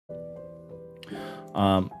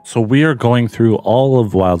So we are going through all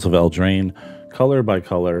of Wilds of Eldraine, color by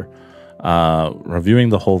color, reviewing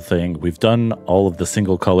the whole thing. We've done all of the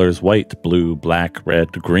single colors, white, blue, black,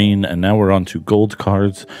 red, green, and now we're on to gold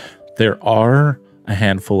cards. There are a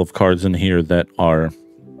handful of cards in here that are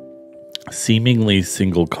seemingly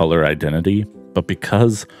single color identity, but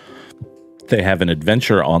because they have an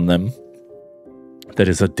adventure on them that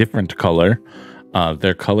is a different color,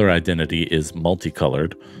 their color identity is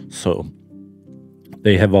multicolored. So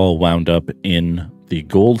they have all wound up in the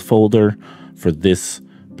gold folder for this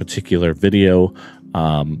particular video.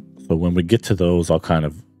 So when we get to those, I'll kind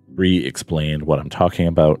of re-explain what I'm talking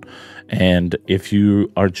about. And if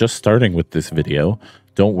you are just starting with this video,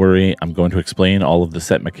 don't worry, I'm going to explain all of the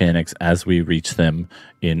set mechanics as we reach them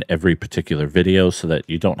in every particular video so that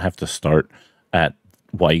you don't have to start at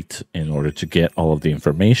white in order to get all of the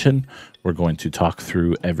information. We're going to talk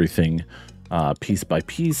through everything piece by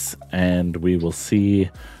piece, and we will see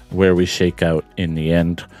where we shake out in the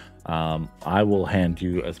end. I will hand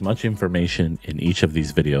you as much information in each of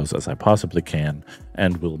these videos as I possibly can,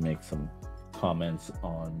 and we'll make some comments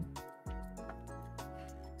on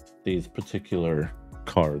these particular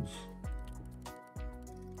cards.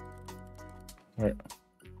 All right.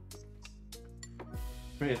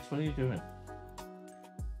 Fritz, what are you doing?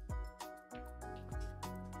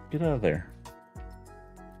 Get out of there.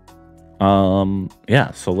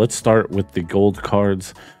 Yeah, so let's start with the gold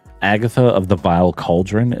cards. Agatha of the Vile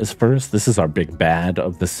Cauldron is first. This is our big bad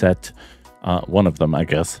of the set. One of them, I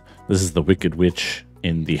guess. This is the Wicked Witch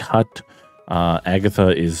in the hut.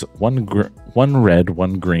 Agatha is one red,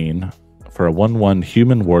 one green for a 1/1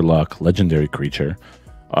 human warlock legendary creature.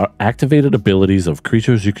 Activated abilities of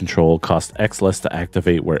creatures you control cost X less to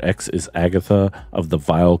activate, where X is Agatha of the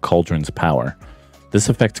Vile Cauldron's power. This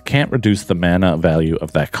effect can't reduce the mana value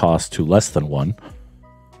of that cost to less than 1.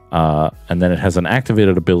 And then it has an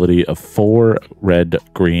activated ability of 4 red,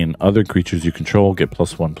 green. Other creatures you control get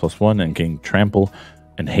 +1/+1 and gain trample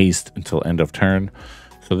and haste until end of turn.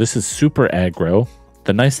 So this is super aggro.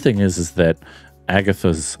 The nice thing is that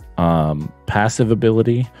Agatha's passive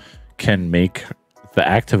ability can make the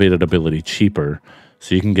activated ability cheaper.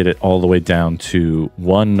 So you can get it all the way down to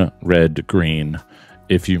 1 red, green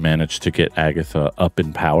if you manage to get Agatha up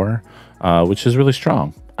in power, which is really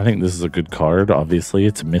strong. I think this is a good card. Obviously,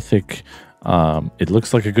 it's mythic. It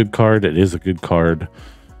looks like a good card. It is a good card,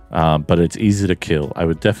 but it's easy to kill. I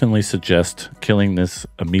would definitely suggest killing this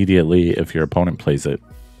immediately if your opponent plays it.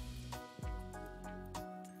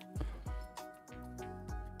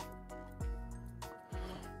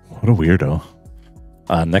 What a weirdo.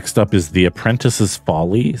 Next up is The Apprentice's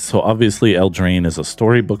Folly. So obviously Eldraine is a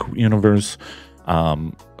storybook universe.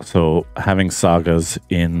 So having sagas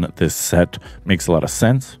in this set makes a lot of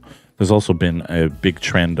sense. There's also been a big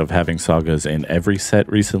trend of having sagas in every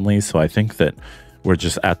set recently. So I think that we're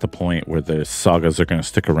just at the point where the sagas are going to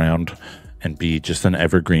stick around and be just an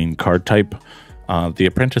evergreen card type. The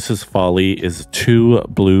Apprentice's Folly is 2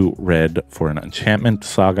 blue-red for an enchantment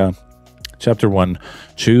saga. Chapter 1,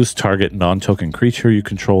 choose target non-token creature you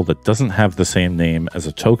control that doesn't have the same name as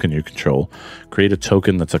a token you control. Create a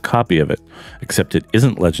token that's a copy of it, except it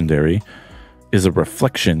isn't legendary, is a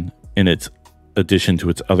reflection in its addition to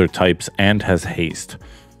its other types, and has haste.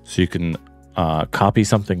 So you can copy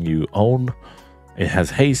something you own. It has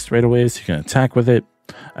haste right away, so you can attack with it.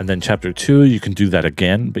 And then chapter 2, you can do that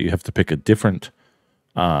again, but you have to pick a different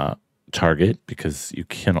target because you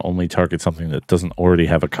can only target something that doesn't already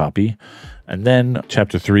have a copy. And then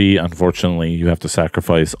chapter 3, unfortunately, you have to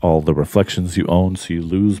sacrifice all the reflections you own, so you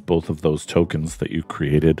lose both of those tokens that you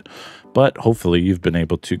created. But hopefully you've been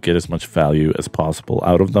able to get as much value as possible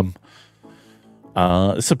out of them.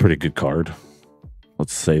 It's a pretty good card.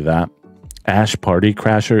 Let's say that. Ash Party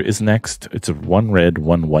Crasher is next. It's a 1 red,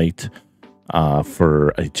 1 white for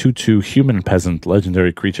a 2/2 human peasant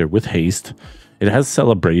legendary creature with haste. It has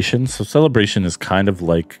Celebration, so Celebration is kind of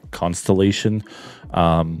like Constellation.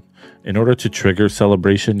 In order to trigger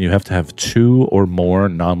Celebration, you have to have 2 or more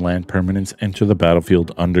non-land permanents enter the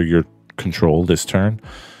battlefield under your control this turn.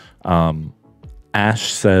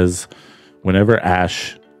 Ash says, whenever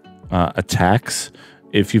Ash attacks,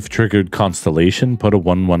 if you've triggered Constellation, put a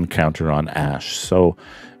 1/1 counter on Ash. So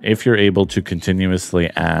if you're able to continuously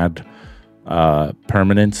add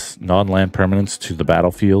permanents, non-land permanents to the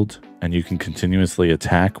battlefield, and you can continuously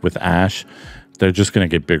attack with Ash, they're just going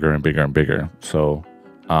to get bigger and bigger and bigger. So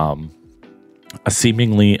a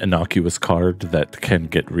seemingly innocuous card that can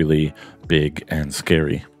get really big and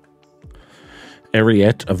scary.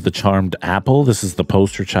 Ariette of the Charmed Apple. This is the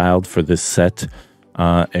poster child for this set.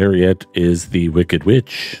 Ariette is the Wicked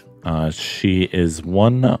Witch. She is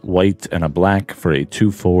 1 white and a black for a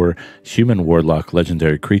 2/4 human warlock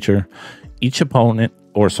legendary creature. Each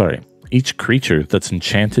creature that's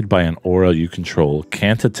enchanted by an aura you control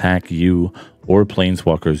can't attack you or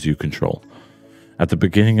planeswalkers you control. At the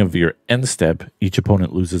beginning of your end step, each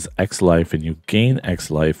opponent loses X life and you gain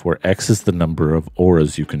X life, where X is the number of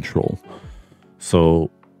auras you control.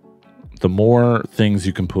 So the more things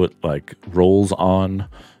you can put like rolls on,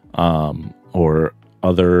 or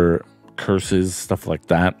other curses, stuff like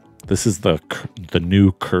that. This is the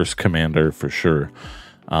new curse commander for sure.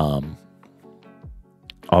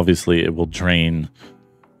 Obviously, it will drain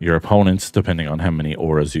your opponents depending on how many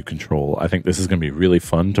auras you control. I think this is going to be really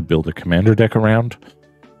fun to build a commander deck around.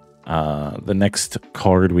 The next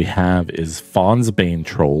card we have is Fawn's Bane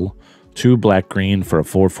Troll. 2 black-green for a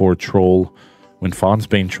 4/4 troll. When Fawn's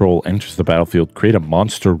Bane Troll enters the battlefield, create a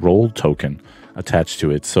monster roll token attached to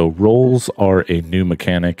it. So rolls are a new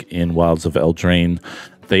mechanic in Wilds of Eldraine.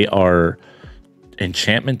 They are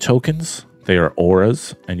enchantment tokens. They are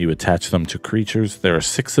auras, and you attach them to creatures. There are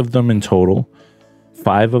 6 of them in total.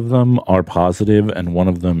 5 of them are positive, and 1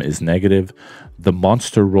 of them is negative. The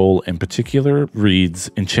monster roll in particular reads,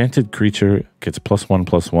 enchanted creature gets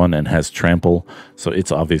 +1/+1 and has trample, so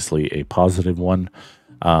it's obviously a positive one.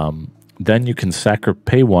 Then you can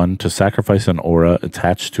pay 1 to sacrifice an aura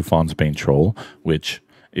attached to Fawn's Bane Troll, which,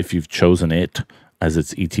 if you've chosen it as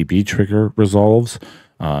its ETB trigger resolves,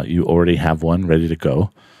 you already have one ready to go.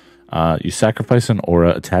 You sacrifice an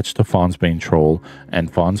aura attached to Fawn's Bane Troll,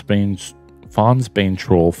 and Fawn's Bane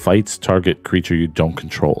Troll fights target creature you don't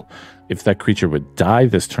control. If that creature would die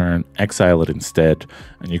this turn, exile it instead,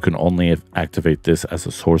 and you can only activate this as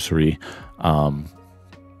a sorcery.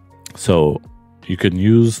 So you can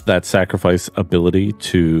use that sacrifice ability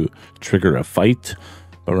to trigger a fight,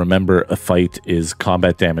 but remember, a fight is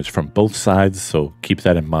combat damage from both sides, so keep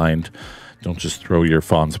that in mind. Don't just throw your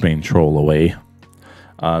Fawn's Bane Troll away.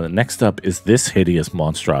 Next up is this hideous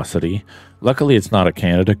monstrosity. Luckily, it's not a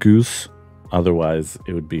Canada Goose. Otherwise,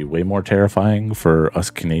 it would be way more terrifying for us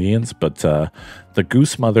Canadians. But the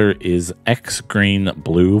Goose Mother is X green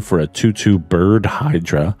blue for a 2/2 bird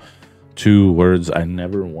Hydra. 2 words I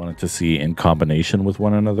never wanted to see in combination with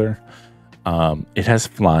one another. It has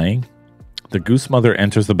flying. The Goose Mother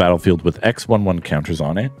enters the battlefield with X/1/1 counters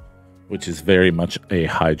on it, which is very much a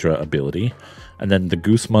Hydra ability. And then the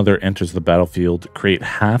Goose Mother enters the battlefield, create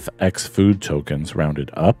half X food tokens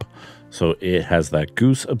rounded up. So it has that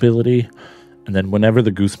goose ability. And then whenever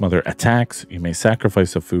the Goose Mother attacks, you may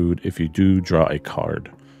sacrifice a food. If you do, draw a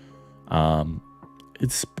card.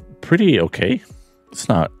 It's pretty okay. It's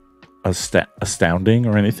not astounding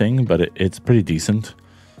or anything, but it's pretty decent.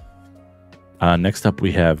 Next up,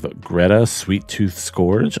 we have Greta Sweet Tooth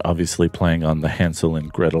Scourge, obviously playing on the Hansel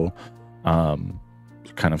and Gretel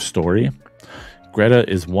kind of story. Greta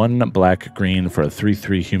is 1 black-green for a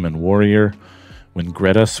 3/3 human warrior. When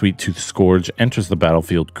Greta Sweet Tooth Scourge enters the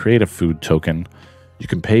battlefield, create a food token. You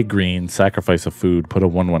can pay green, sacrifice a food, put a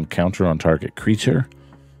 1/1 counter on target creature.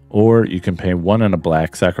 Or you can pay 1 and a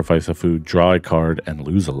black, sacrifice a food, draw a card, and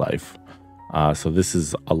lose a life. So this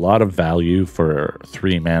is a lot of value for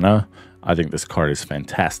 3 mana. I think this card is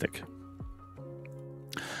fantastic.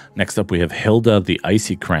 Next up, we have Hilda the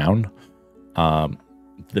Icy Crown,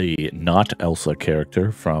 the not Elsa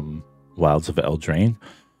character from Wilds of Eldraine.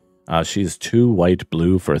 She is 2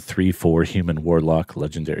 white-blue for a 3/4 human warlock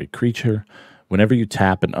legendary creature. Whenever you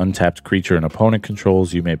tap an untapped creature an opponent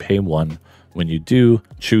controls, you may pay 1. When you do,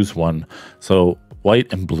 choose 1. So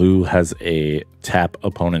white and blue has a tap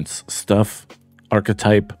opponent's stuff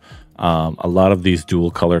archetype. A lot of these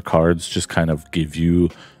dual color cards just kind of give you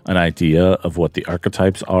an idea of what the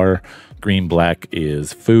archetypes are. Green-black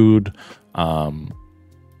is food.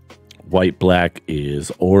 White-black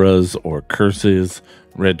is auras or curses.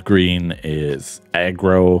 Red-green is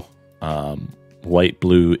aggro.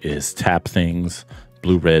 White-blue is tap things.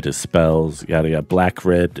 Blue-red is spells. Yada yada.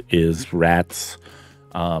 Black-red is rats.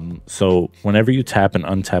 So whenever you tap an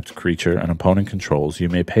untapped creature an opponent controls, you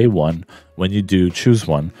may pay 1. When you do, choose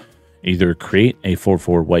 1. Either create a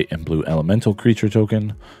 4/4 white and blue elemental creature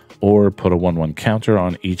token, or put a 1/1 counter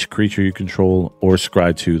on each creature you control, or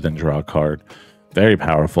scry 2, then draw a card. Very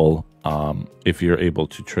powerful. If you're able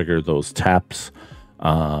to trigger those taps,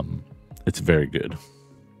 it's very good.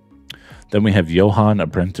 Then we have Johann,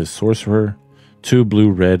 Apprentice Sorcerer. 2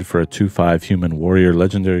 blue-red for a 2/5 human warrior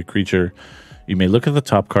legendary creature. You may look at the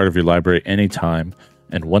top card of your library anytime,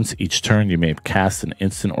 and once each turn you may cast an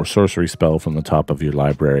instant or sorcery spell from the top of your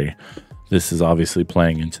library. This is obviously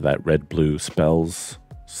playing into that red-blue spells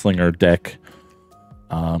slinger deck.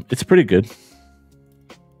 It's pretty good.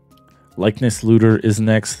 Likeness Looter is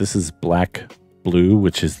next. This is black-blue,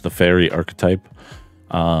 which is the fairy archetype.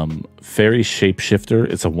 Fairy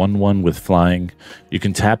Shapeshifter. It's a 1/1 with flying. You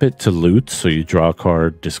can tap it to loot, so you draw a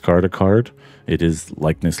card, discard a card. It is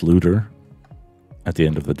Likeness Looter at the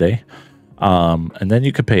end of the day. And then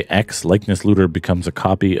you could pay X. Likeness Looter becomes a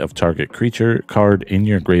copy of target creature card in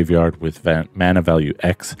your graveyard with mana value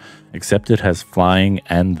X, except it has flying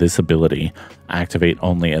and this ability. Activate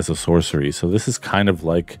only as a sorcery. So this is kind of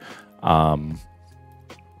like some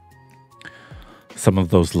of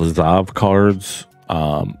those Lazav cards,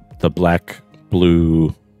 the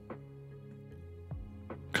black-blue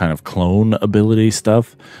kind of clone ability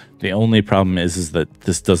stuff. The only problem is that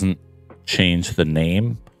this doesn't change the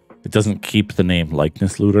name. It doesn't keep the name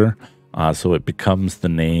Likeness Looter, so it becomes the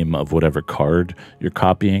name of whatever card you're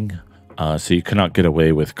copying. So you cannot get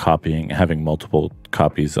away with having multiple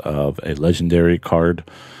copies of a legendary card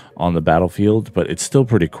on the battlefield, but it's still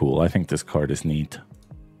pretty cool. I think this card is neat.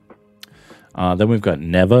 Then we've got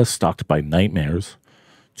Neva, Stalked by Nightmares.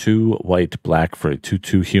 2 white, black for a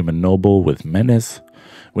 2/2 human noble with menace.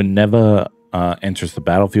 When Neva enters the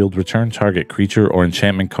battlefield, return target creature or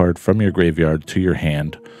enchantment card from your graveyard to your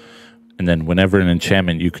hand. And then whenever an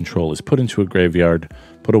enchantment you control is put into a graveyard,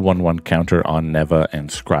 put a 1/1 counter on Neva and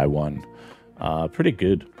scry 1. Pretty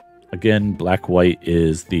good. Again, black-white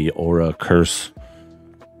is the Aura Curse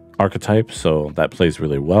archetype, so that plays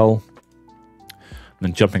really well.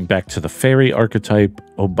 Then jumping back to the fairy archetype,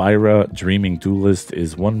 Obira Dreaming Duelist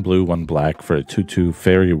is 1 blue, 1 black for a 2/2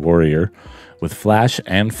 fairy warrior with flash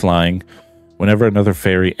and flying. Whenever another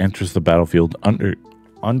fairy enters the battlefield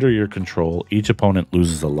under your control, each opponent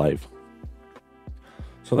loses a life.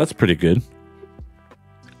 So that's pretty good.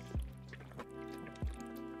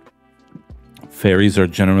 Fairies are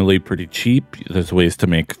generally pretty cheap. There's ways to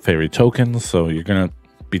make fairy tokens, so you're going to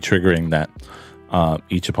be triggering that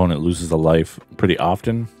each opponent loses a life pretty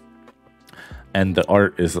often. And the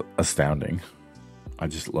art is astounding. I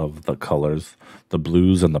just love the colors. The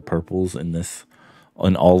blues and the purples in this,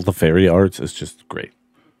 in all the fairy arts, is just great.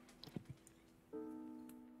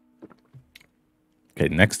 Okay,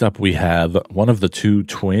 next up we have one of the 2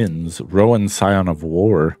 twins, Rowan, Scion of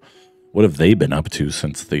War. What have they been up to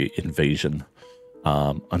since the invasion?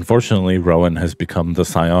 Unfortunately, Rowan has become the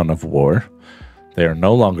Scion of War. They are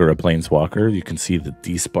no longer a planeswalker. You can see the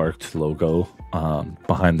Desparked logo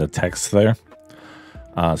behind the text there.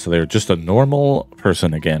 So they're just a normal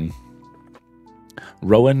person again.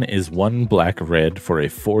 Rowan is 1 black-red for a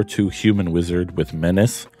 4/2 human wizard with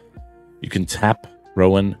menace. You can tap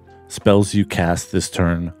Rowan. Spells you cast this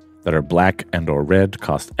turn that are black and or red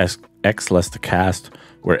cost X less to cast,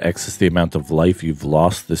 where X is the amount of life you've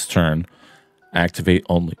lost this turn. Activate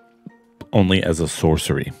only as a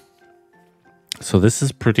sorcery. So this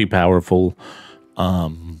is pretty powerful,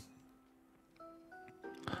 and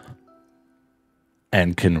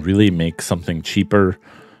can really make something cheaper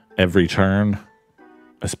every turn,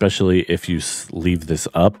 especially if you leave this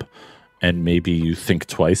up and maybe you think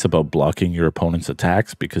twice about blocking your opponent's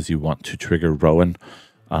attacks because you want to trigger Rowan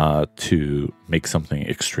to make something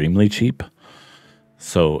extremely cheap.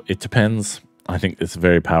 So it depends. I think it's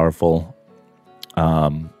very powerful.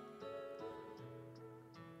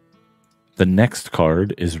 The next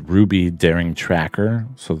card is Ruby Daring Tracker.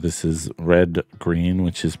 So this is red-green,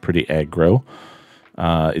 which is pretty aggro.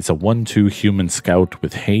 It's a 1/2 human scout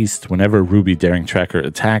with haste. Whenever Ruby Daring Tracker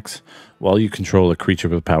attacks, while you control a creature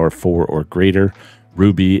with power 4 or greater,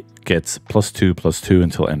 Ruby gets +2/+2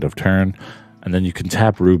 until end of turn. And then you can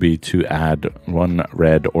tap Ruby to add 1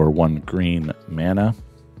 red or 1 green mana.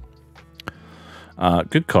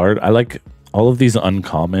 Good card. I like all of these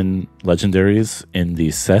uncommon legendaries in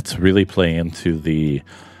these sets really play into the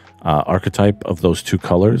archetype of those 2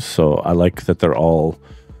 colors. So I like that they're all,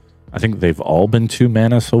 I think they've all been 2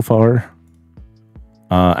 mana so far.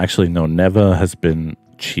 Actually, no, Neva has been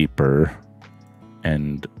cheaper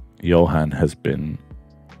and Johan has been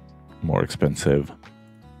more expensive.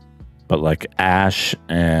 But like Ash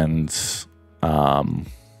and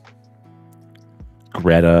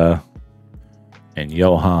Greta and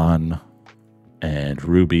Johan and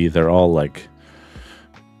Ruby, they're all like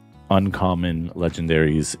uncommon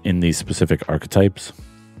legendaries in these specific archetypes.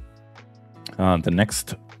 The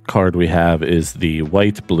next card we have is the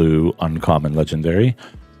white-blue uncommon legendary.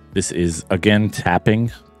 This is, again,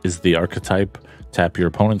 tapping is the archetype. Tap your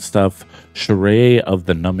opponent's stuff. Charade of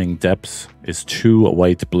the Numbing Depths is 2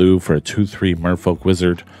 white-blue for a 2/3 merfolk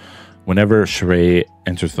wizard. Whenever Charade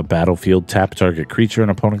enters the battlefield, tap target creature an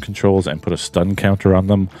opponent controls and put a stun counter on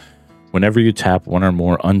them. Whenever you tap 1 or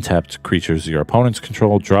more untapped creatures your opponents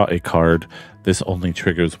control, draw a card. This only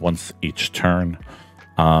triggers once each turn.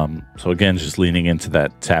 So again, just leaning into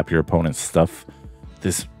that tap your opponent's stuff.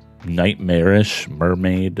 This nightmarish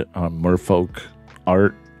mermaid, merfolk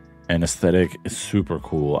art and aesthetic is super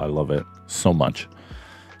cool. I love it so much.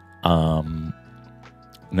 Now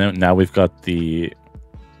we've got the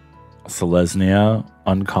Selesnya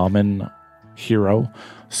uncommon hero,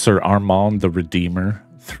 Sir Armand the Redeemer,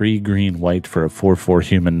 3 green white for a 4/4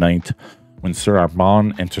 human knight. When Sir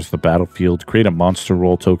Armand enters the battlefield, create a monster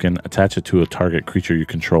roll token, attach it to a target creature you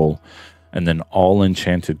control, and then all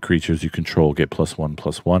enchanted creatures you control get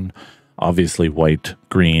 +1/+1. Obviously, white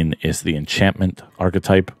green is the enchantment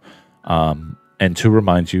archetype. And to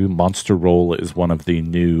remind you, monster roll is one of the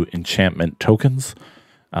new enchantment tokens.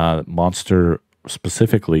 Monster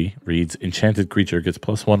specifically reads enchanted creature gets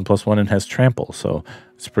 +1/+1 and has trample, so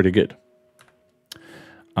it's pretty good.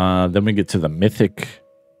 Then we get to the mythic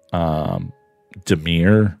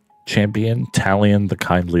Demir champion, Talion the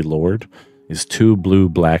Kindly Lord. Is 2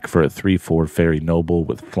 blue/black for a 3/4 fairy noble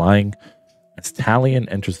with flying. As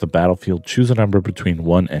Talion enters the battlefield, choose a number between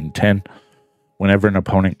 1 and 10. Whenever an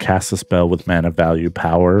opponent casts a spell with mana value,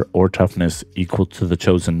 power, or toughness equal to the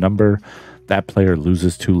chosen number, that player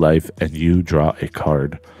loses 2 life and you draw a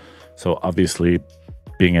card. So obviously,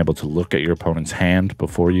 being able to look at your opponent's hand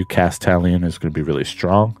before you cast Talion is going to be really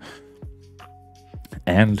strong.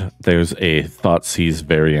 And there's a Thoughtseize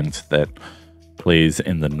variant that plays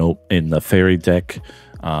in the fairy deck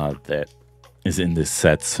that is in this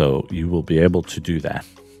set, so you will be able to do that.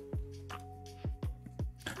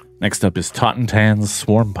 Next up is Tottentan's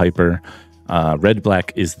Swarm Piper.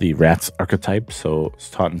 Red-black is the Rats archetype, so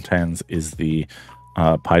Tottentan's is the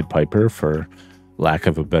Pied Piper, for lack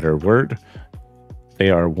of a better word. They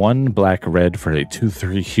are 1 black-red for a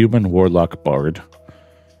 2/3 human warlock bard.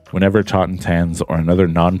 Whenever Tottentan's or another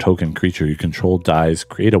non-token creature you control dies,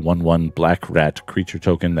 create a 1/1 black rat creature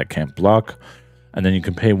token that can't block, and then you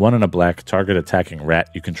can pay 1 and a black. Target attacking rat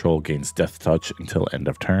you control gains Death Touch until end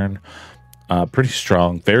of turn. Pretty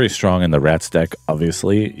strong, very strong in the Rats deck.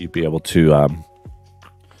 Obviously, you'd be able to,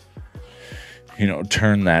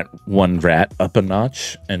 turn that 1 rat up a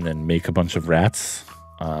notch and then make a bunch of rats.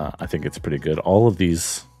 I think it's pretty good. All of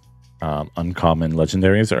these uncommon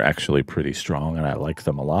legendaries are actually pretty strong, and I like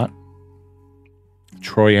them a lot.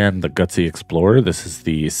 Troyan, the Gutsy Explorer. This is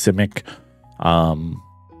the Simic,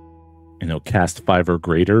 cast 5 or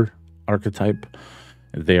greater archetype.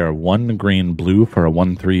 They are 1 green/blue for a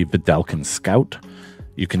 1/3 Vidalcan Scout.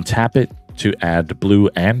 You can tap it to add blue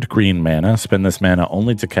and green mana. Spend this mana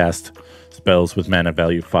only to cast spells with mana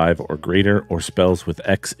value 5 or greater, or spells with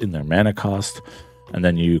X in their mana cost. And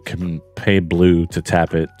then you can pay blue to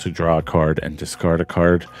tap it to draw a card and discard a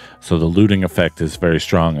card. So the looting effect is very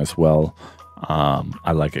strong as well.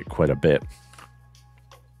 I like it quite a bit.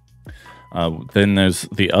 Then there's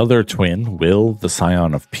the other twin, Will, the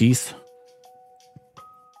Scion of Peace.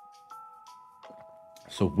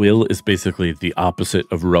 So Will is basically the opposite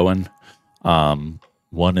of Rowan.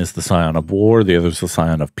 One is the Scion of War, the other is the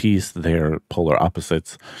Scion of Peace. They are polar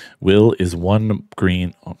opposites. Will is 1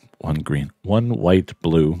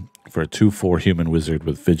 white/blue for a 2/4 human wizard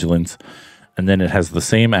with vigilance. And then it has the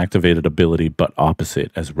same activated ability, but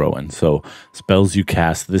opposite as Rowan. So spells you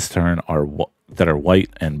cast this turn that are white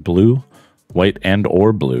and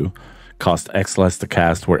or blue, cost X less to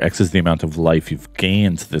cast, where X is the amount of life you've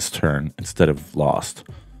gained this turn instead of lost.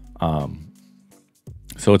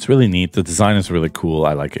 So it's really neat. The design is really cool.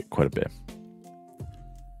 I like it quite a bit.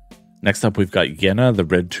 Next up, we've got Yenna, the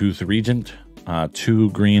Red Tooth Regent.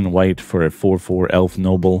 2 green/white for a 4/4 elf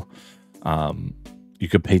noble. You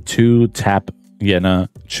could pay 2, tap Yenna,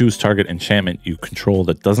 choose target enchantment you control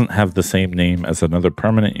that doesn't have the same name as another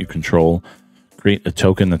permanent you control. Create a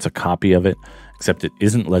token that's a copy of it, except it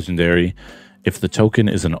isn't legendary. If the token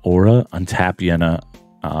is an aura, untap Yenna,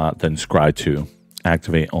 then scry 2.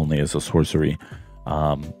 Activate only as a sorcery.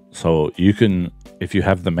 So you can, if you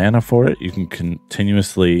have the mana for it, you can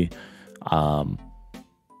continuously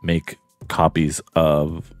make copies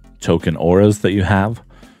of token auras that you have,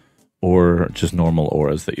 or just normal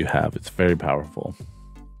auras that you have. It's very powerful.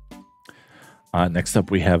 Next up,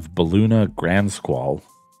 we have Baluna Grand Squall.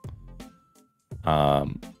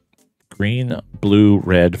 Green, blue,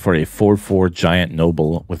 red for a 4/4 giant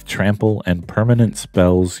noble with trample and permanent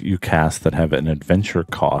spells you cast that have an adventure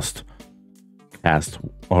cost.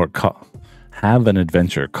 Have an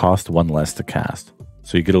adventure cost 1 less to cast.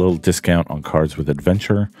 So you get a little discount on cards with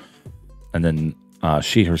adventure. And then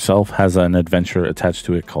she herself has an adventure attached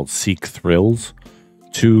to it called Seek Thrills.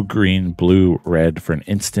 2 green, blue, red for an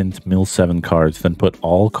instant, mill 7 cards, then put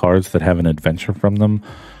all cards that have an adventure from them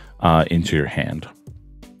into your hand.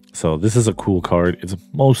 So this is a cool card. It's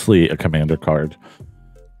mostly a commander card.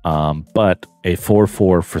 But a 4/4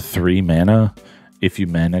 for 3 mana, if you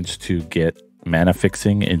manage to get mana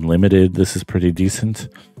fixing in limited, this is pretty decent.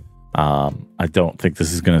 I don't think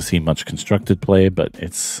this is going to see much constructed play, but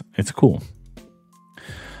it's cool.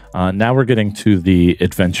 Now we're getting to the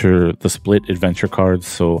split adventure cards.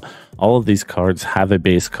 So all of these cards have a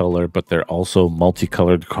base color, but they're also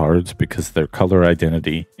multicolored cards because their color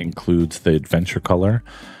identity includes the adventure color.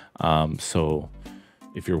 So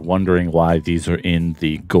if you're wondering why these are in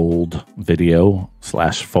the gold video /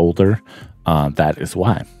 folder, that is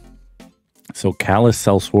why. So Callous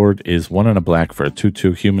Sellsword is 1 and a black for a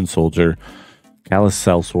 2/2 human soldier. Callous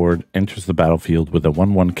Sellsword enters the battlefield with a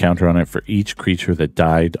 1/1 counter on it for each creature that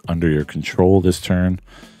died under your control this turn.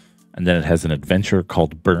 And then it has an adventure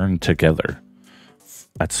called Burn Together.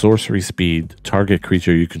 At sorcery speed, target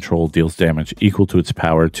creature you control deals damage equal to its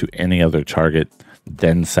power to any other target,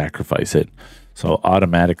 then sacrifice it. So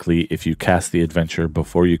automatically, if you cast the adventure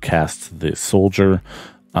before you cast the soldier,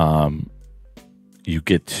 you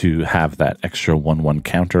get to have that extra 1/1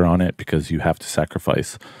 counter on it because you have to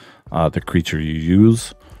sacrifice the creature you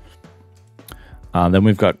use. Then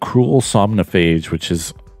we've got Cruel Somnophage, which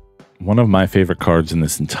is one of my favorite cards in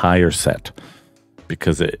this entire set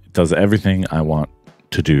because it does everything I want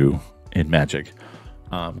to do in Magic.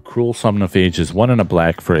 Cruel Somnophage is 1 and a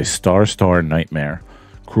black for a star nightmare.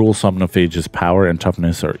 Cruel Somnophage's power and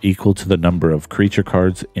toughness are equal to the number of creature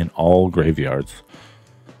cards in all graveyards.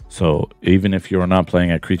 So even if you're not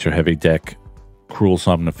playing a creature-heavy deck, Cruel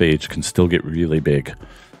Somnophage can still get really big.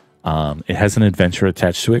 It has an adventure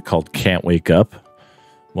attached to it called Can't Wake Up.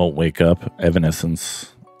 Won't Wake Up.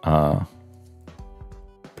 Evanescence.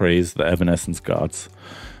 Praise the Evanescence gods.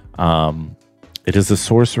 It is a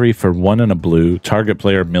sorcery for 1 and a blue. Target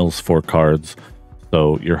player mills 4 cards.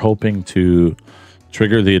 So you're hoping to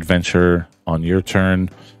trigger the adventure on your turn,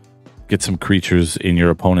 get some creatures in your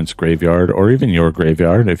opponent's graveyard, or even your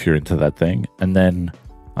graveyard if you're into that thing. And then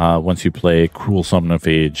once you play Cruel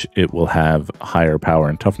Somnophage, it will have higher power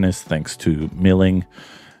and toughness thanks to milling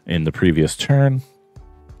in the previous turn.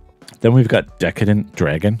 Then we've got Decadent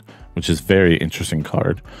Dragon, which is a very interesting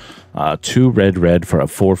card. 2 red for a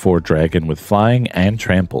 4/4 dragon with flying and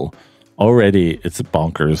trample. Already, it's a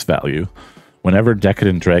bonkers value. Whenever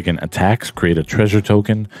Decadent Dragon attacks, create a treasure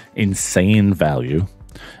token. Insane value.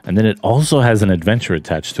 And then it also has an adventure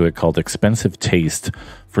attached to it called Expensive Taste.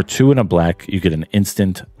 For 2 and a black, you get an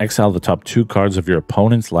instant. Exile the top 2 cards of your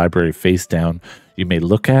opponent's library face down. You may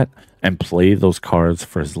look at and play those cards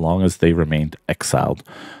for as long as they remained exiled.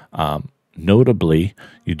 Notably,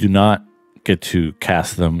 you do not get to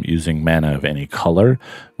cast them using mana of any color,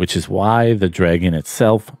 which is why the dragon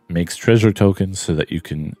itself makes treasure tokens so that you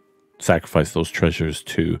can sacrifice those treasures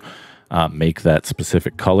to make that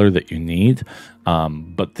specific color that you need.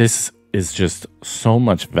 But this is just so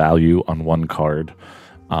much value on one card.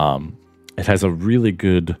 It has a really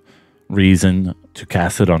good reason to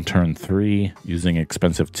cast it on turn 3 using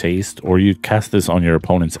Expensive Taste, or you cast this on your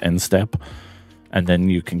opponent's end step, and then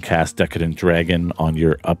you can cast Decadent Dragon on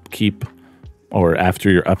your upkeep, or after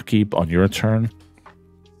your upkeep on your turn.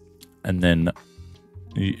 And then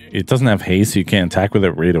it doesn't have haste, so you can't attack with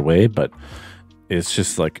it right away, but it's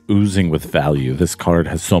just like oozing with value. This card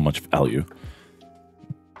has so much value.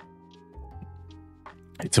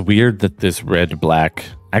 It's weird that this red-black...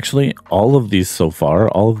 Actually, all of these so far,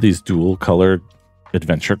 all of these dual-colored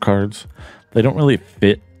adventure cards, they don't really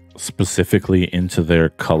fit specifically into their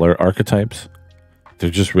color archetypes. They're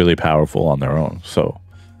just really powerful on their own, so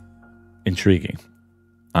intriguing.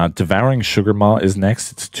 Devouring Sugarmaw is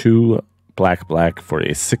next. It's 2 black for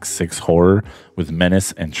a 6/6 horror with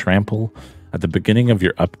menace and trample. At the beginning of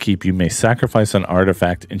your upkeep, you may sacrifice an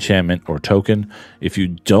artifact, enchantment, or token. If you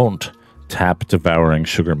don't, tap Devouring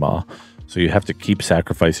Sugarmaw. So you have to keep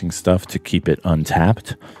sacrificing stuff to keep it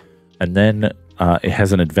untapped. And then it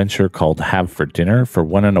has an adventure called Have for Dinner. For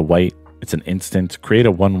 1 and a white, it's an instant. Create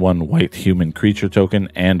a 1/1 white human creature token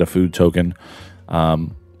and a food token.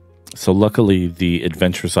 So luckily, the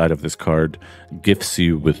adventure side of this card gifts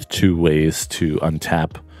you with 2 ways to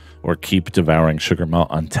untap or keep Devouring Sugarmaw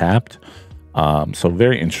untapped. So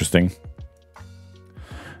very interesting.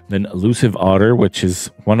 Then Elusive Otter, which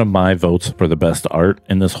is one of my votes for the best art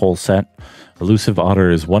in this whole set. Elusive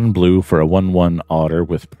Otter is 1 blue for a 1/1 otter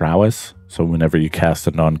with prowess. So whenever you cast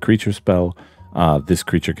a non-creature spell, this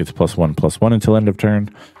creature gets +1/+1 until end of turn.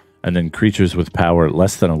 And then creatures with power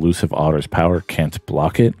less than Elusive Otter's power can't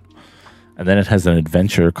block it. And then it has an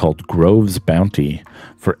adventure called Grove's Bounty.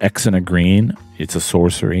 For X and a green, it's a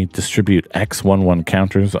sorcery. Distribute X 1/1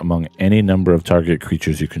 counters among any number of target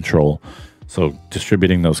creatures you control. So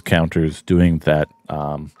distributing those counters, doing that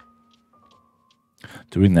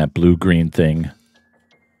doing that blue-green thing.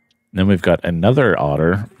 And then we've got another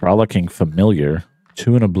otter, Frolicking Familiar.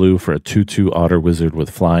 2 and a blue for a 2/2 otter wizard with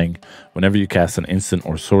flying. Whenever you cast an instant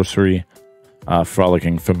or sorcery,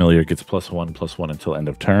 Frolicking Familiar gets +1/+1 until end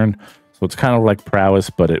of turn. So it's kind of like prowess,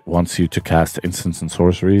 but it wants you to cast instants and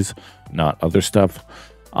sorceries, not other stuff.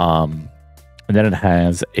 And then it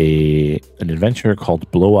has an adventure called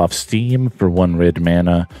Blow Off Steam for 1 red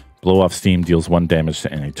mana. Blow Off Steam deals 1 damage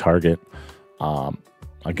to any target.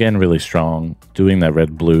 Again, really strong. Doing that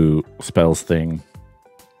red-blue spells thing.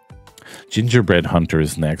 Gingerbread Hunter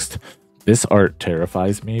is next. This art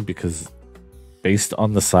terrifies me because based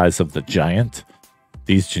on the size of the giant,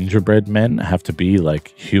 these gingerbread men have to be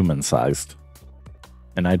like human-sized.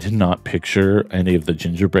 And I did not picture any of the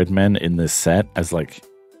gingerbread men in this set as like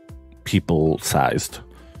people-sized,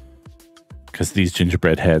 because these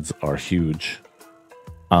gingerbread heads are huge.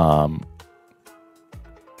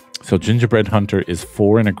 So Gingerbread Hunter is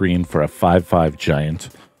 4 and a green for a 5/5 giant.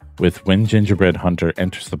 With when Gingerbread Hunter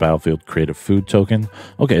enters the battlefield, create a food token.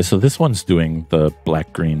 Okay, so this one's doing the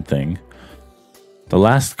black-green thing. The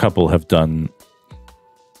last couple have done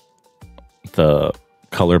the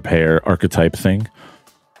color pair archetype thing.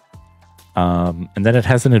 And then it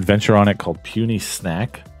has an adventure on it called Puny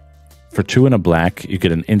Snack. For 2 and a black, you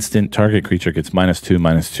get an instant. Target creature gets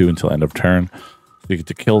 -2/-2 until end of turn. So you get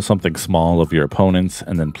to kill something small of your opponents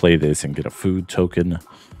and then play this and get a food token.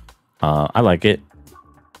 I like it.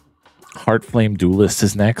 Heartflame Duelist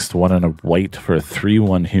is next. 1 and a white for a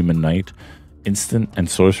 3/1 human knight. Instant and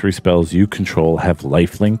sorcery spells you control have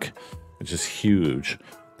lifelink, which is huge.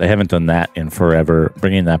 They haven't done that in forever.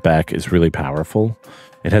 Bringing that back is really powerful.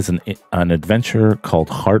 It has an adventure called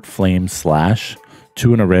Heartflame Slash.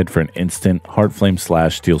 2 and a red for an instant. Heartflame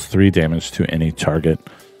Slash deals 3 damage to any target.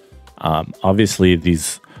 Obviously,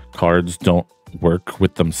 these cards don't work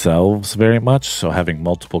with themselves very much, so having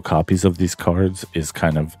multiple copies of these cards is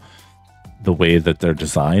kind of the way that they're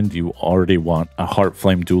designed. You already want a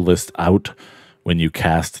Heartflame Duelist out when you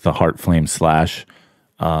cast the Heartflame Slash,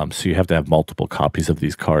 so you have to have multiple copies of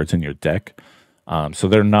these cards in your deck. So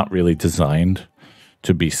they're not really designed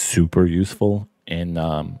to be super useful in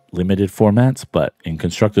limited formats, but in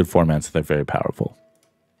constructed formats, they're very powerful.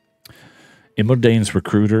 Immodane's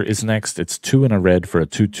Recruiter is next. It's 2 and a red for a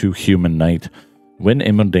 2/2 human knight. When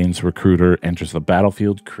Immodane's Recruiter enters the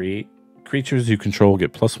battlefield, creatures you control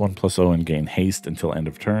get +1/+0 and gain haste until end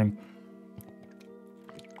of turn.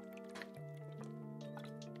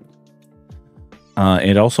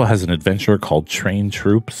 It also has an adventure called Train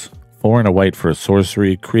Troops. 4 and a white for a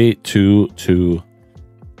sorcery. Create 2/2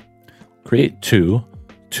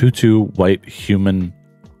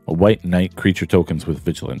 white knight creature tokens with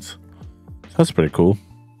vigilance. So that's pretty cool.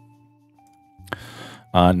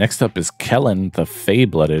 Next up is Kellen the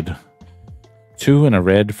Fey-Blooded. 2 and a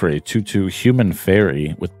red for a 2/2 human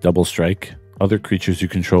fairy with double strike. Other creatures you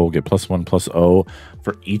control get +1/+0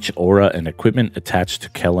 for each aura and equipment attached to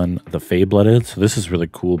Kellen the Fey-Blooded. So this is really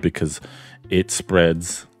cool because it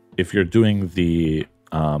spreads. If you're doing the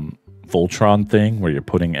Voltron thing where you're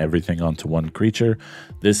putting everything onto one creature,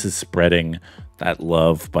 this is spreading that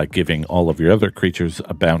love by giving all of your other creatures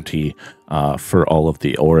a bounty for all of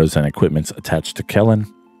the auras and equipments attached to Kellen.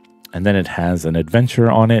 And then it has an adventure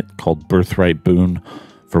on it called Birthright Boon.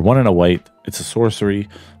 For 1 and a white, it's a sorcery.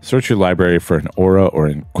 Search your library for an aura or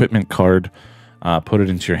an equipment card. Put it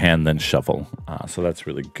into your hand, then shuffle. So that's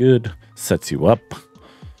really good. Sets you up.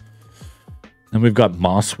 Then we've got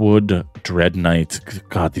Mosswood Dread Knight.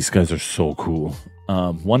 God, these guys are so cool.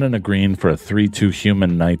 1 and a green for a 3/2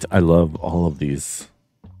 human knight. I love all of these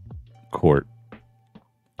court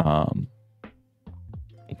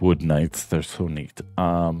wood knights. They're so neat.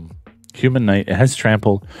 Human Knight, it has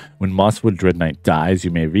trample. When Mosswood Dread Knight dies,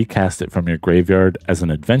 you may recast it from your graveyard as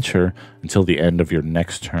an adventure until the end of your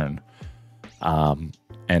next turn.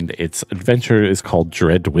 And its adventure is called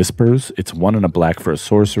Dread Whispers. It's 1 and a black for a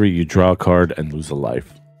sorcery. You draw a card and lose a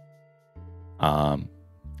life.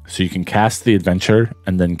 So you can cast the adventure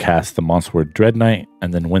and then cast the Mosswood Dread Knight,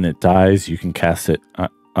 and then when it dies, you can cast it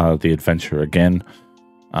the adventure again,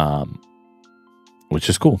 which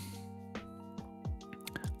is cool.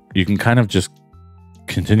 You can kind of just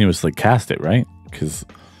continuously cast it, right? Because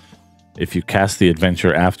if you cast the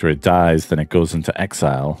adventure after it dies, then it goes into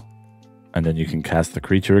exile, and then you can cast the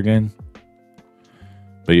creature again.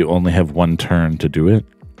 But you only have 1 turn to do it.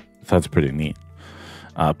 So that's pretty neat.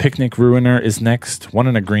 Picnic Ruiner is next. 1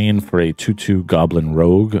 and a green for a 2/2 Goblin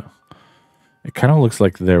Rogue. It kind of looks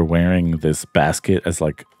like they're wearing this basket as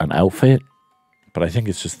like an outfit, but I think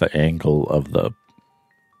it's just the angle of the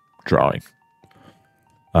drawing.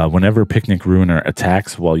 Whenever Picnic Ruiner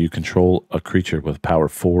attacks while you control a creature with power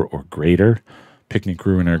 4 or greater, Picnic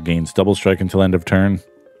Ruiner gains double strike until end of turn.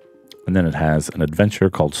 And then it has an adventure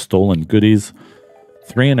called Stolen Goodies.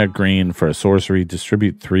 3 and a green for a sorcery.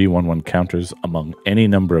 Distribute 3 1/1 counters among any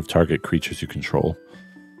number of target creatures you control.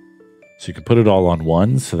 So you can put it all on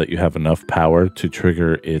one so that you have enough power to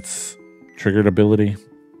trigger its triggered ability.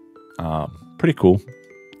 Pretty cool.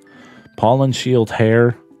 Pollen Shield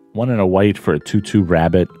Hair. 1 and a white for a 2/2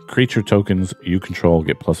 rabbit. Creature tokens you control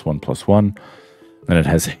get +1/+1. Then it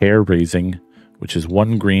has Hair Raising, which is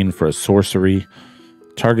 1 green for a sorcery.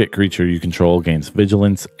 Target creature you control gains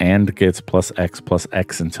vigilance and gets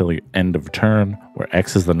 +X/+X until the end of turn, where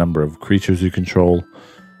X is the number of creatures you control.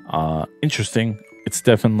 Interesting. It's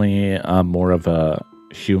definitely more of a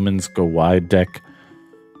humans go wide deck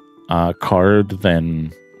card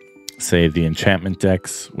than, say, the enchantment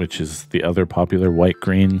decks, which is the other popular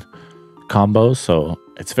white-green combo. So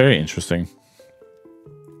it's very interesting.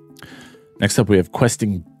 Next up, we have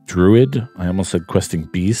Questing Druid. I almost said Questing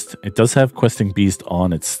Beast. It does have Questing Beast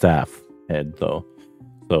on its staff head, though.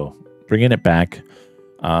 So bringing it back.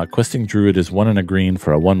 Questing Druid is 1 and a green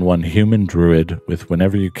for a 1/1 human druid with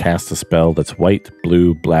whenever you cast a spell that's white,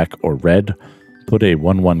 blue, black, or red, put a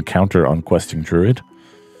 1/1 counter on Questing Druid.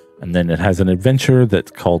 And then it has an adventure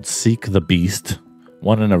that's called Seek the Beast.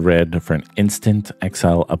 1 and a red for an instant.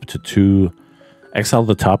 Exile up to 2. Exile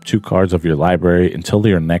the top 2 cards of your library. Until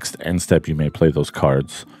your next end step, you may play those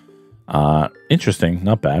cards. Interesting.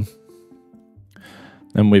 Not bad.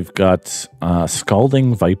 Then we've got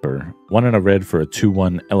Scalding Viper. 1 and a red for a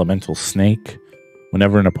 2/1 elemental snake.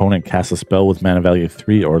 Whenever an opponent casts a spell with mana value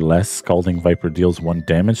 3 or less, Scalding Viper deals 1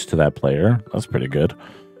 damage to that player. That's pretty good.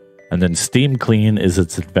 And then Steam Clean is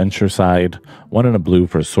its adventure side. 1 and a blue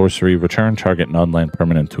for a sorcery. Return target non-land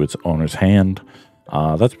permanent to its owner's hand.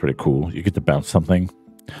 That's pretty cool. You get to bounce something.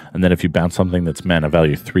 And then if you bounce something that's mana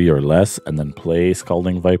value 3 or less and then play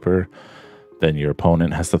Scalding Viper, then your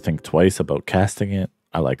opponent has to think twice about casting it.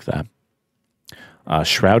 I like that.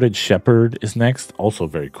 Shrouded Shepherd is next. Also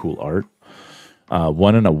very cool art.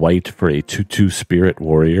 1 and a white for a 2/2 Spirit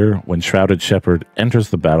Warrior. When Shrouded Shepherd enters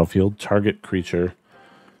the battlefield, target creature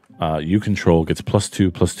you control gets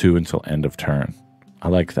 +2/+2 until end of turn. I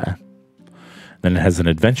like that. Then it has an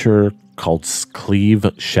adventure called Cleave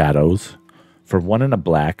Shadows. For 1 and a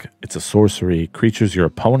black, it's a sorcery. Creatures your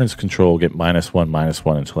opponents control get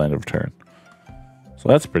 -1/-1 until end of turn. So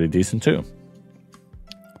that's pretty decent too.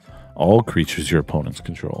 All creatures your opponents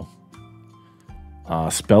control.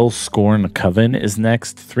 Spell Scorn Coven is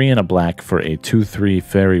next. 3 and a black for a 2/3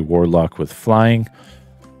 fairy warlock with flying.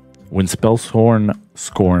 When Spell Scorn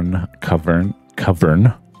Coven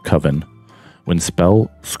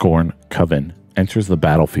enters the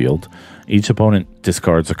battlefield, each opponent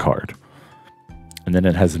discards a card. And then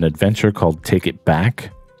it has an adventure called Take It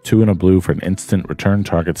Back. 2 and a blue for an instant. Return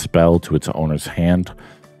target spell to its owner's hand.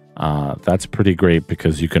 That's pretty great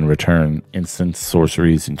because you can return instants,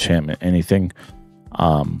 sorceries, enchantment, anything.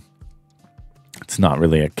 It's not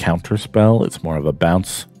really a counter spell. It's more of a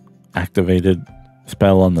bounce activated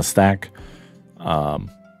spell on the stack.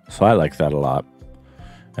 So I like that a lot.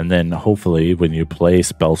 And then hopefully when you play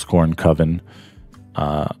Spellscorn Coven,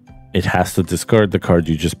 it has to discard the card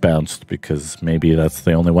you just bounced because maybe that's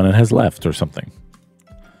the only one it has left or something.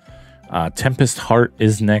 Tempest Heart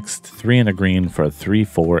is next. 3 and a green for a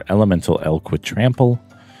 3/4 elemental elk with trample.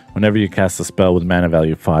 Whenever you cast a spell with mana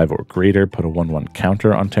value 5 or greater, put a 1/1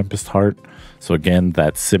 counter on Tempest Heart. So again,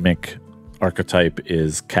 that Simic archetype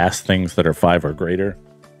is cast things that are 5 or greater.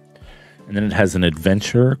 And then it has an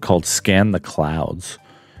adventure called Scan the Clouds.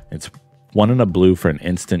 It's 1 and a blue for an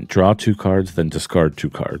instant. Draw 2 cards, then discard 2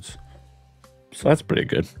 cards. So that's pretty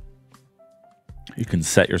good. You can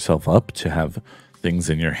set yourself up to have things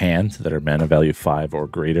in your hand that are mana value 5 or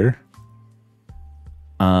greater.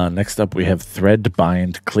 Next up, we have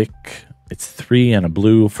Threadbind Click. It's 3 and a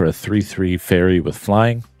blue for a 3/3 fairy with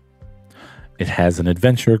flying. It has an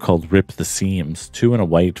adventure called Rip the Seams. 2 and a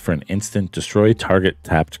white for an instant. Destroy target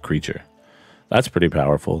tapped creature. That's pretty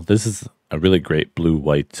powerful. This is a really great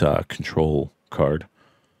blue-white control card.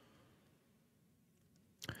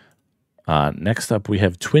 Next up, we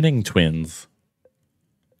have Twinning Twins.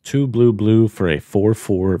 2 blue for a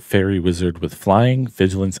 4/4 fairy wizard with flying,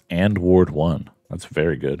 vigilance, and ward 1. That's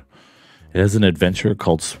very good. It has an adventure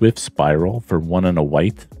called Swift Spiral for 1 and a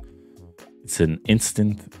white. It's an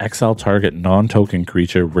instant. Exile target non-token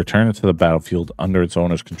creature. Return it to the battlefield under its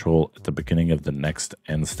owner's control at the beginning of the next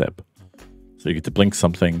end step. So you get to blink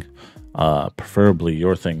something, preferably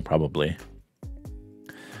your thing, probably.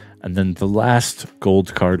 And then the last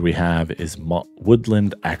gold card we have is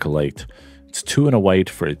Woodland Acolyte. It's 2 and a white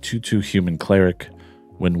for a 2/2 human cleric.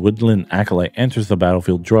 When Woodland Acolyte enters the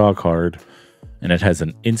battlefield, draw a card, and it has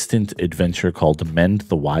an instant adventure called Mend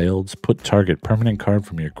the Wilds. Put target permanent card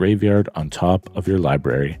from your graveyard on top of your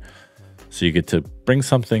library. So you get to bring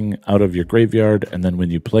something out of your graveyard, and then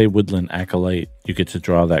when you play Woodland Acolyte, you get to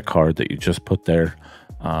draw that card that you just put there.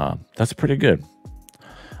 That's pretty good.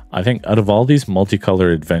 I think out of all these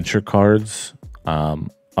multicolor adventure cards,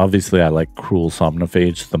 obviously I like Cruel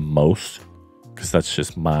Somnophage the most, because that's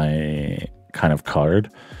just my kind of card.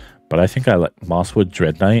 But I think I like Mosswood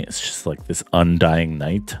Dread Knight. It's just like this undying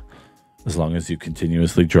knight. As long as you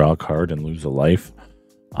continuously draw a card and lose a life.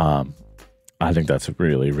 I think that's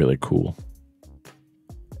really, really cool.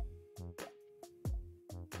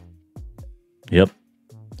 Yep.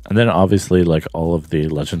 And then obviously like all of the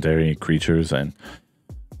legendary creatures and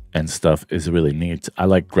stuff is really neat. I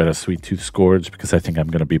like Greta Sweet Tooth Scourge because I think I'm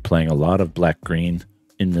going to be playing a lot of black-green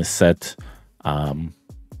in this set.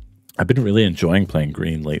 I've been really enjoying playing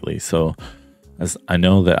green lately. So as I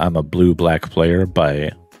know that I'm a blue-black player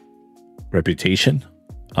by reputation,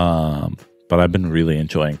 but I've been really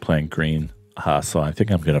enjoying playing green. So I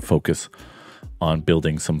think I'm going to focus on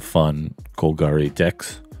building some fun Golgari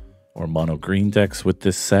decks or mono green decks with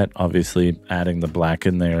this set. Obviously, adding the black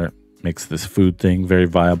in there makes this food thing very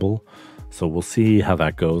viable. So we'll see how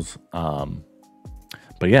that goes.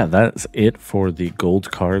 But yeah, that's it for the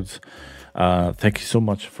gold cards. Thank you so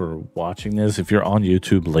much for watching this. If you're on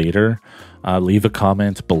YouTube later, leave a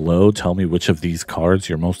comment below. Tell me which of these cards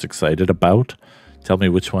you're most excited about. Tell me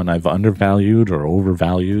which one I've undervalued or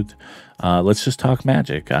overvalued. Let's just talk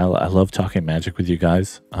Magic. I love talking Magic with you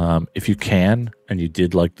guys. If you can, and you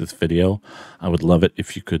did like this video, I would love it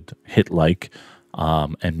if you could hit like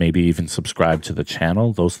and maybe even subscribe to the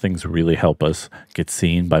channel. Those things really help us get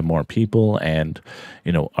seen by more people. And,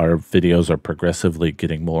 you know, our videos are progressively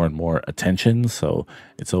getting more and more attention. So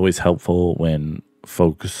it's always helpful when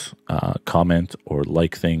folks comment or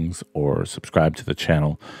like things or subscribe to the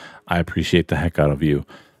channel. I appreciate the heck out of you.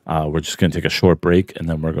 We're just going to take a short break, and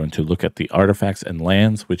then we're going to look at the artifacts and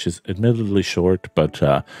lands, which is admittedly short, but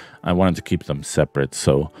I wanted to keep them separate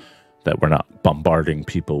so that we're not bombarding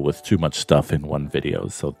people with too much stuff in one video.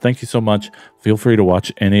 So thank you so much. Feel free to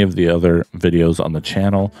watch any of the other videos on the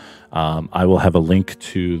channel. I will have a link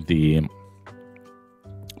to the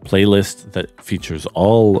playlist that features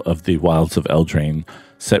all of the Wilds of Eldraine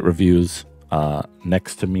set reviews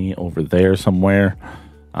next to me over there somewhere.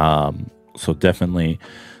 So definitely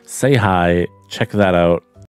say hi, check that out.